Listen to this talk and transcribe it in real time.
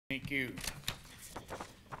you.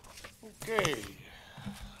 Okay. If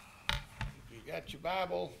you got your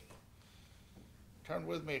Bible, turn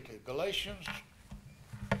with me to Galatians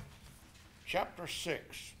chapter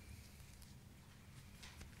 6.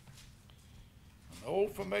 An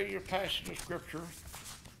old familiar passage of Scripture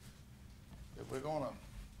that we're going to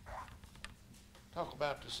talk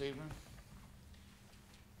about this evening.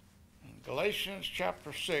 In Galatians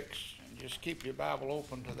chapter 6, and just keep your Bible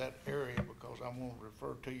open to that area because I'm going to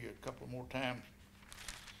refer to you a couple more times.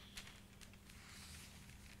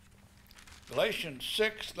 Galatians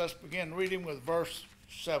 6, let's begin reading with verse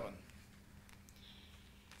 7.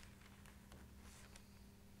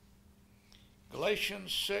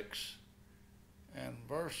 Galatians 6 and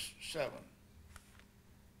verse 7.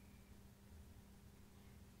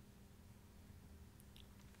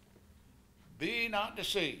 Be not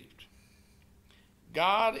deceived.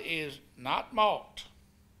 God is not mocked.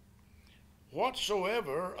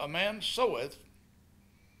 Whatsoever a man soweth,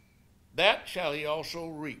 that shall he also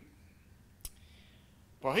reap.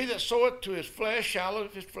 For he that soweth to his flesh shall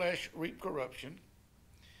of his flesh reap corruption.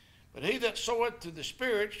 But he that soweth to the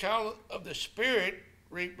Spirit shall of the Spirit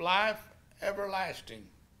reap life everlasting.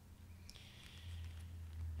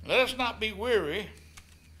 Let us not be weary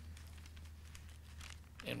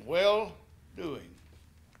in well-doing.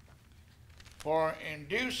 For in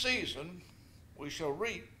due season we shall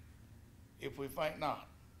reap if we faint not.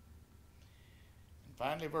 And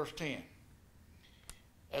finally, verse 10.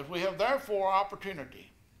 As we have therefore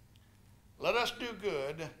opportunity, let us do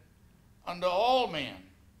good unto all men,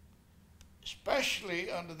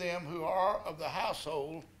 especially unto them who are of the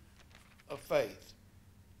household of faith.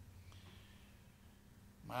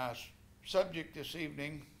 My subject this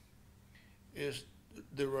evening is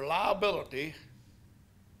the reliability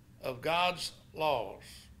of God's laws.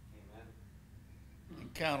 Amen. You can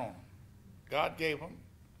count on them. God gave them.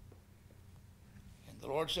 And the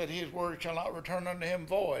Lord said his word shall not return unto him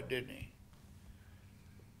void, didn't he?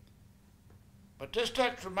 But this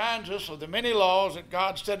text reminds us of the many laws that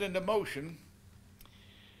God set into motion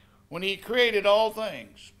when he created all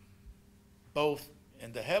things, both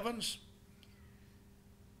in the heavens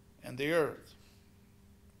and the earth.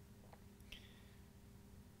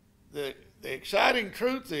 The exciting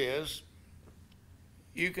truth is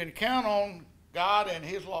you can count on God and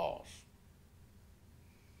his laws.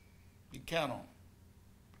 You can count on them.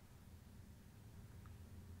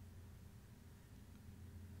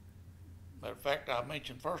 Matter of fact, I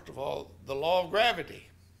mentioned first of all the law of gravity.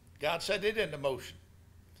 God set it into motion.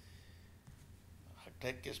 I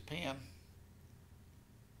take this pen,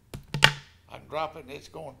 I can drop it and it's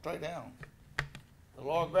going straight down. The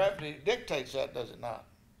law of gravity dictates that, does it not?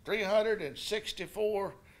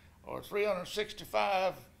 364 or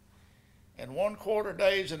 365 and 1/4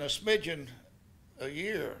 days and a smidgen a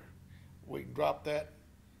year, we can drop that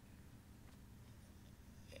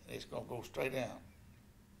and it's going to go straight down.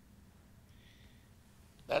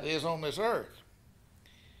 That is on this earth.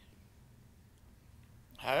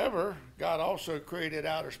 However, God also created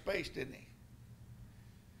outer space, didn't he?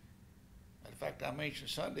 In fact, I mentioned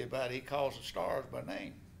Sunday about it, he calls the stars by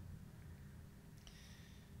name.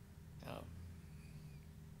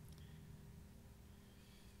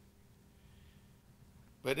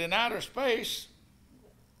 But in outer space,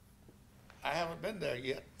 I haven't been there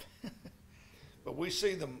yet. But we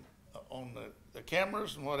see them on the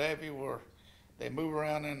cameras and what have you, where they move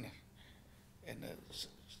around and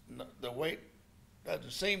the weight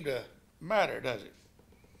doesn't seem to matter, does it?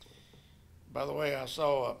 By the way, I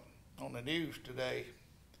saw on the news today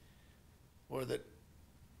where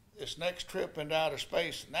this next trip into outer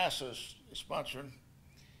space, NASA's sponsoring.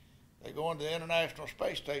 They go into the International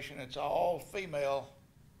Space Station. It's an all-female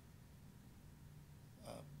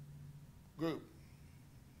group,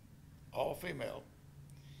 all female.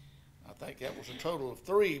 I think that was a total of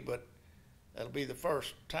 3, but that'll be the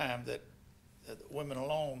first time that women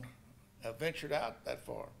alone have ventured out that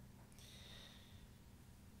far.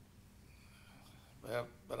 Well,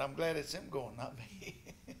 but I'm glad it's them going, not me.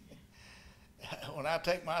 When I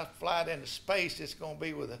take my flight into space, it's going to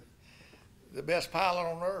be with the best pilot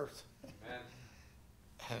on earth.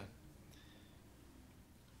 Amen.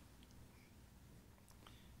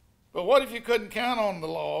 But what if you couldn't count on the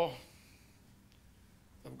law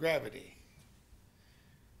of gravity?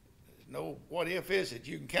 There's no what if is it.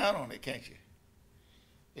 You can count on it, can't you?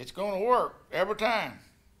 It's going to work every time.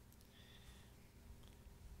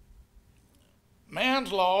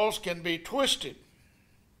 Man's laws can be twisted,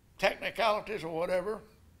 technicalities or whatever,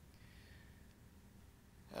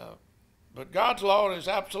 but God's law is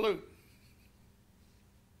absolute.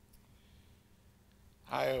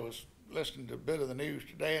 I was listening to a bit of the news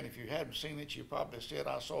today, and if you hadn't seen it, you probably see it.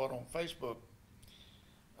 I saw it on Facebook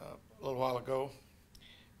a little while ago,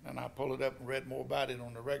 and I pulled it up and read more about it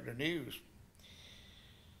on the regular news.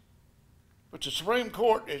 But the Supreme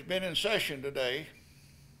Court has been in session today.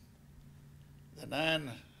 The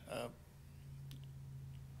 9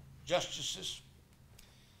 justices,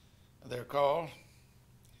 they're called.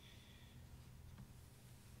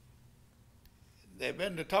 They've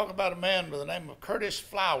been to talk about a man by the name of Curtis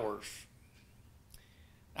Flowers.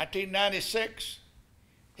 1996,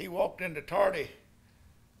 he walked into Tardy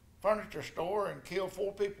Furniture Store and killed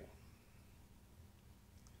 4 people.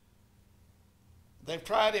 They've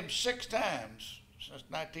tried him 6 times since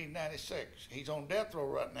 1996. He's on death row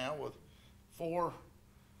right now with 4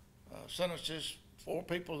 sentences, 4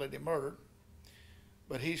 people that he murdered.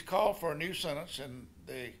 But he's called for a new sentence, and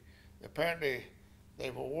apparently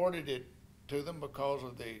they've awarded it to them because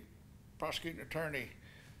of the prosecuting attorney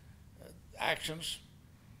actions,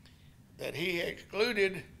 that he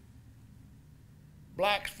excluded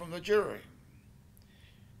blacks from the jury.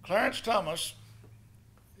 Clarence Thomas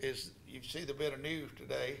you see the bit of news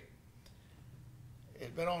today, has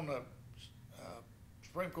been on the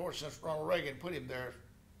Supreme Court since Ronald Reagan put him there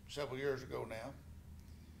several years ago now.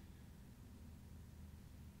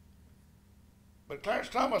 But Clarence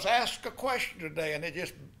Thomas asked a question today, and they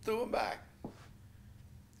just threw him back.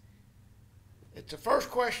 It's the first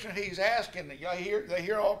question he's asking. They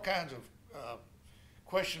hear all kinds of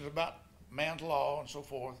questions about man's law and so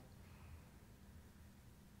forth,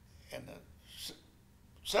 and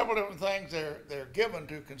several different things they're given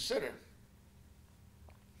to consider.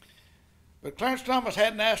 But Clarence Thomas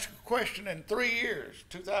hadn't asked a question in 3 years.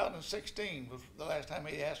 2016 was the last time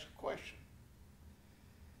he asked a question.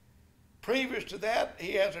 Previous to that,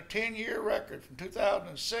 he has a 10-year record from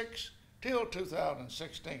 2006 till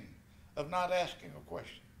 2016 of not asking a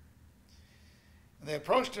question. And they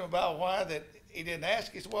approached him about why that he didn't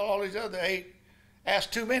ask. He said, well, all these other 8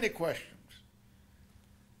 asked too many questions.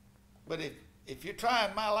 But if you're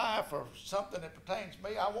trying my life for something that pertains to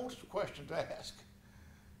me, I want some questions to ask.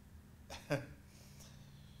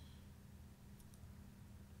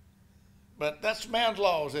 But that's man's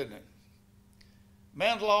laws, isn't it?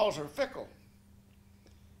 Man's laws are fickle.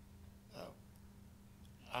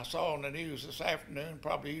 I saw on the news this afternoon,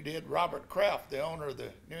 probably you did, Robert Kraft, the owner of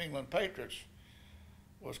the New England Patriots,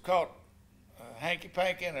 was caught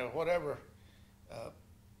hanky-panking or whatever,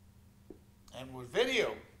 and was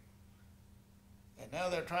videoed. And now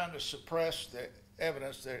they're trying to suppress the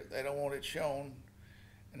evidence. They don't want it shown.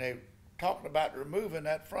 And they're talking about removing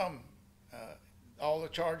that from all the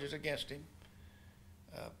charges against him.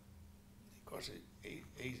 Of course,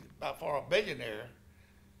 he's by far a billionaire.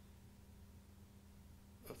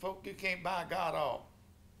 But folk, you can't buy God off.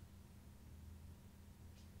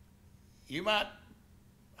 You might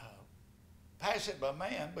pass it by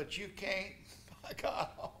man, but you can't buy God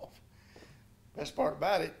off. Best part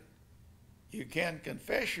about it, you can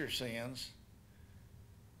confess your sins,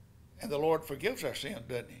 and the Lord forgives our sins,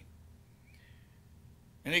 doesn't he?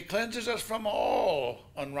 And he cleanses us from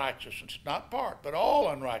all unrighteousness, not part, but all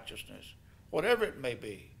unrighteousness, whatever it may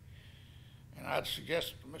be. And I'd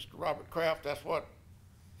suggest to Mr. Robert Kraft that's what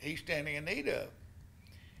he's standing in need of.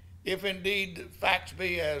 If indeed the facts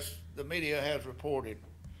be as the media has reported.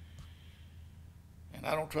 And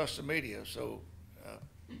I don't trust the media, so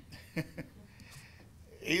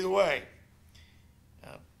either way.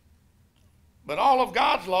 But all of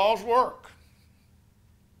God's laws work.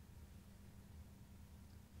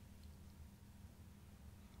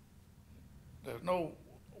 There's no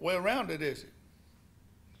way around it, is it?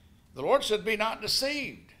 The Lord said, be not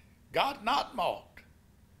deceived. God not mocked.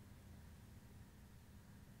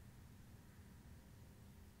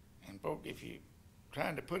 And folks, if you're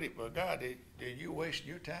trying to put it by God, you're wasting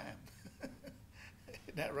your time.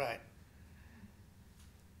 Isn't that right?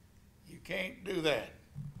 You can't do that.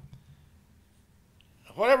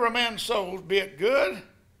 Whatever a man sows, be it good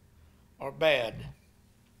or bad,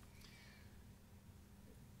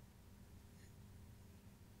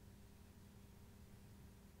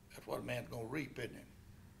 that's what a man's going to reap, isn't it?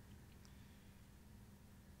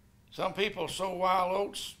 Some people sow wild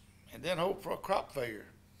oats and then hope for a crop failure.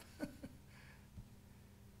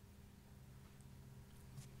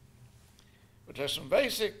 But there's some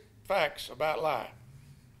basic facts about life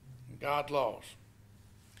and God's laws.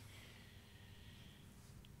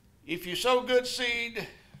 If you sow good seed,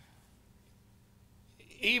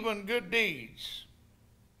 even good deeds,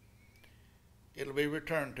 it'll be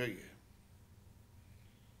returned to you.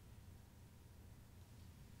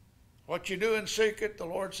 What you do in secret, the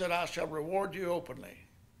Lord said, I shall reward you openly.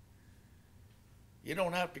 You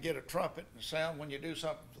don't have to get a trumpet and sound when you do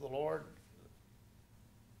something for the Lord.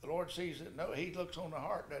 The Lord sees it. No, He looks on the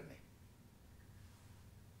heart, doesn't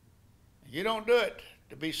He? You don't do it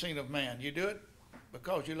to be seen of man. You do it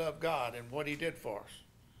because you love God and what He did for us.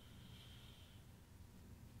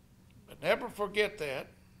 But never forget that.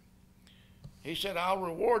 He said, I'll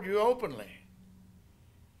reward you openly.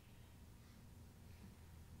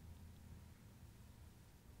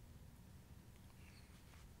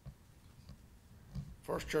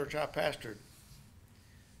 First church I pastored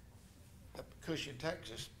up in Cushing,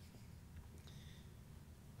 Texas,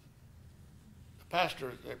 the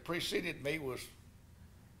pastor that preceded me was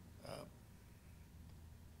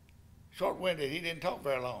short-winded. He didn't talk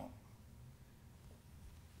very long.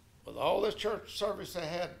 With all this church service they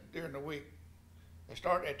had during the week, they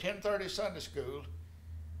started at 10:30 Sunday school.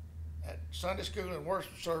 At Sunday school and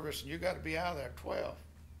worship service, and you got to be out of there at 12.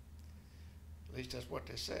 At least that's what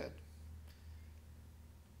they said.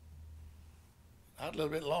 I was a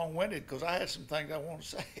little bit long-winded because I had some things I want to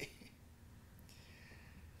say.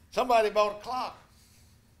 Somebody bought a clock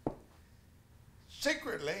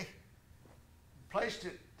secretly, placed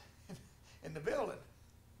it in the building.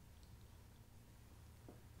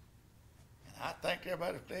 And I think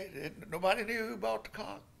everybody, nobody knew who bought the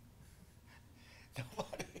clock.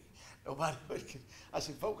 Nobody. I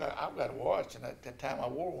said, folks, I've got a watch, and at that time I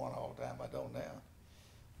wore one all the time. I don't now.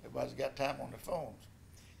 Everybody's got time on their phones.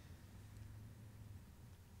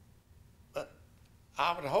 But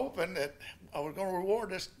I was hoping that I was going to reward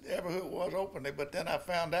this, ever who it was, openly, but then I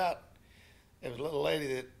found out there was a little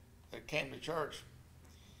lady that came to church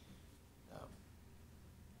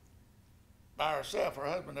by herself. Her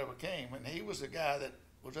husband never came, and he was the guy that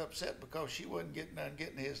was upset because she wasn't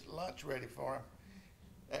getting his lunch ready for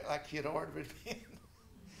him, like he had ordered it in.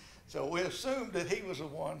 So we assumed that he was the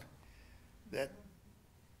one that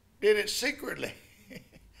did it secretly.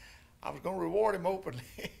 I was going to reward him openly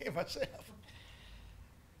myself,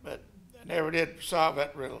 but I never did solve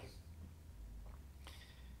that riddle.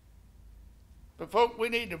 But folks, we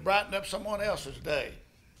need to brighten up someone else's day,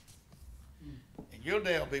 and your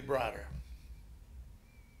day will be brighter.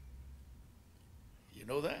 You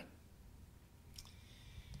know that?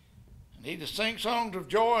 You need to sing songs of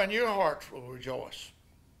joy, and your hearts will rejoice.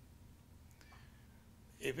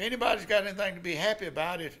 If anybody's got anything to be happy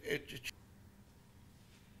about, it's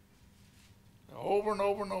over and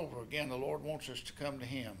over and over again, the Lord wants us to come to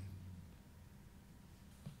Him.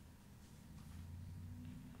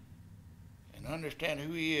 And understand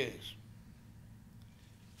who He is.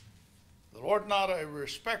 The Lord's not a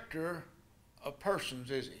respecter of persons,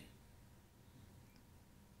 is He?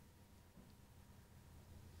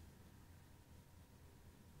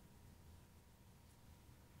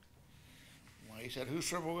 Well, He said,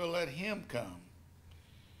 whosoever will, let him come.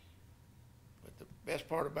 But the best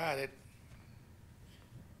part about it,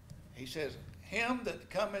 He says, him that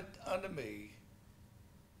cometh unto me,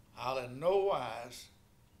 I'll in no wise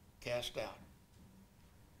cast out.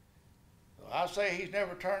 So I say He's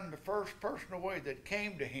never turned the first person away that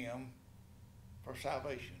came to Him for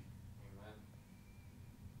salvation. Amen.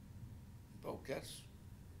 Folks, that's,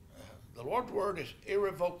 the Lord's word is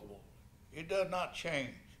irrevocable. It does not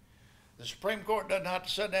change. The Supreme Court doesn't have to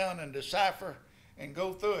sit down and decipher and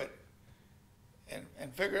go through it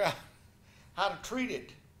and figure out how to treat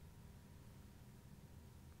it.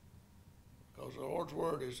 Because the Lord's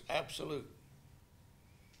word is absolute.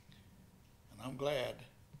 And I'm glad,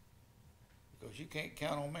 because you can't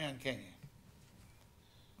count on man, can you?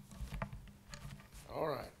 All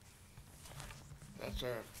right. That's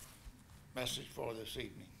our message for this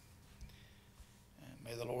evening. And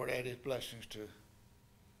may the Lord add His blessings to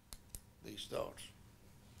these thoughts.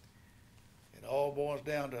 It all boils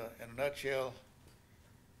down to, in a nutshell,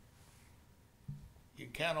 you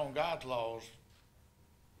can count on God's laws,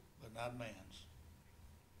 but not man's.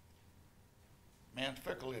 Man's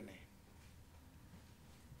fickle, isn't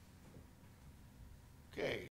he? Okay.